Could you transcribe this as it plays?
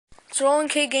Stolen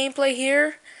K gameplay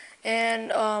here,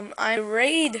 and I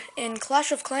raid in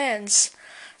Clash of Clans.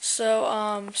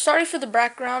 So sorry for the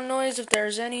background noise if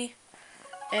there's any,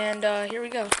 and here we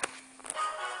go.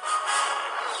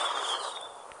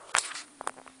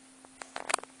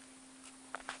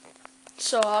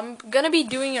 So I'm gonna be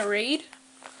doing a raid,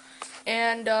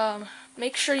 and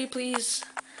make sure you please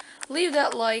leave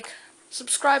that like,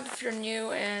 subscribe if you're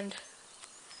new, and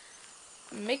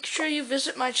make sure you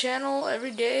visit my channel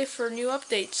every day for new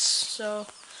updates. So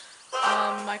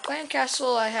my clan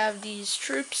castle, I have these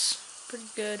troops, pretty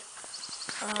good.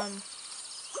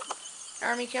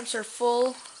 Army camps are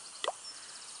full,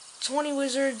 20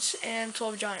 wizards and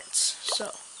 12 giants.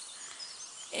 So,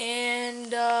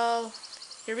 and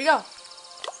here we go.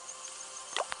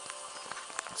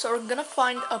 So we're gonna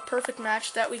find a perfect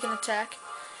match that we can attack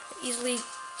and easily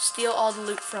steal all the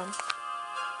loot from.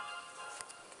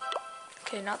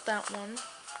 Okay, not that one.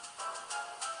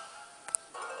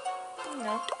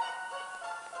 No.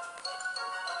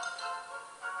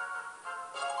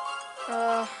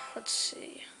 Let's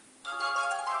see.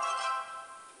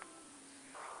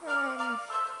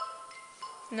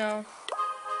 No.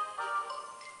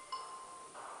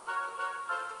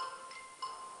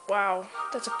 Wow,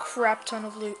 that's a crap ton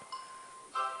of loot.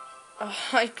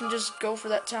 I can just go for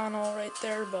that town hall right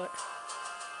there, but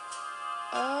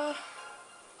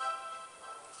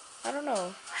I don't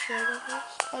know. Should I go for this?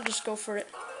 I'll just go for it.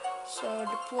 So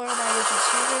deploy my wizards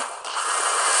here.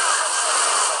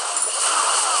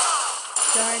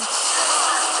 Giants.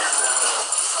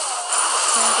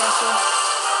 Clan castle.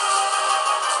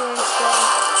 Killing spell.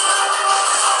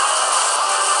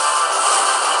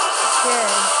 Okay.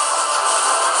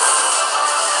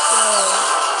 Oh,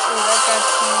 that guy's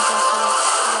clan castle.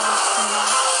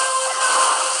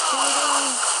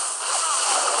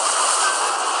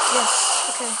 Yes,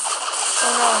 okay.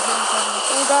 Oh no, hidden castle.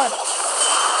 Oh god.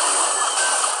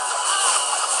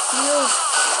 Heal.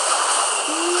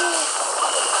 Heal.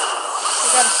 I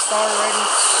got a star ready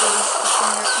for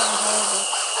destroying our town hall, but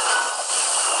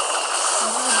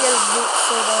I'm gonna get his loot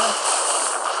so that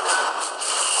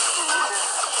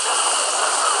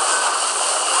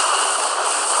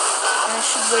I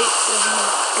should wait for these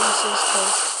bases,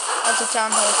 because that's a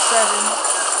town hall 7.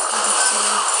 You can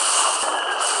see.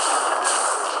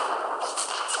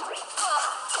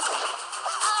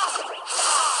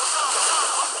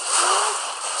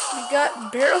 We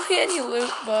got barely any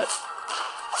loot, but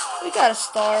we got a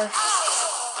star.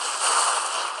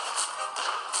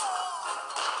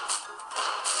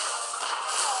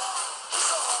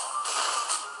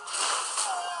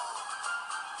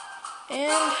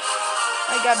 And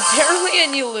I got barely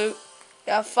any loot.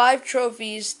 Got 5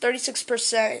 trophies,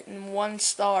 36%, and 1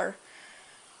 star.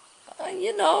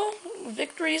 You know,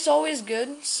 victory is always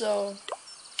good, so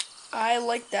I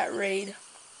like that raid.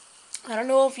 I don't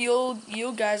know if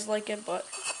you guys like it, but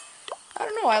I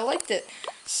don't know, I liked it.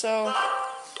 So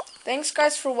thanks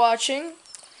guys for watching.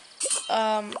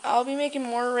 I'll be making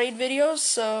more raid videos,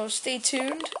 so stay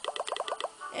tuned.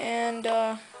 And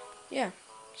yeah,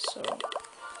 so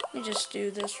let me just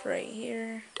do this right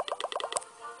here.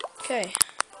 Okay.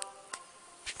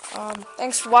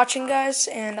 Thanks for watching guys,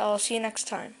 and I'll see you next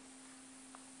time.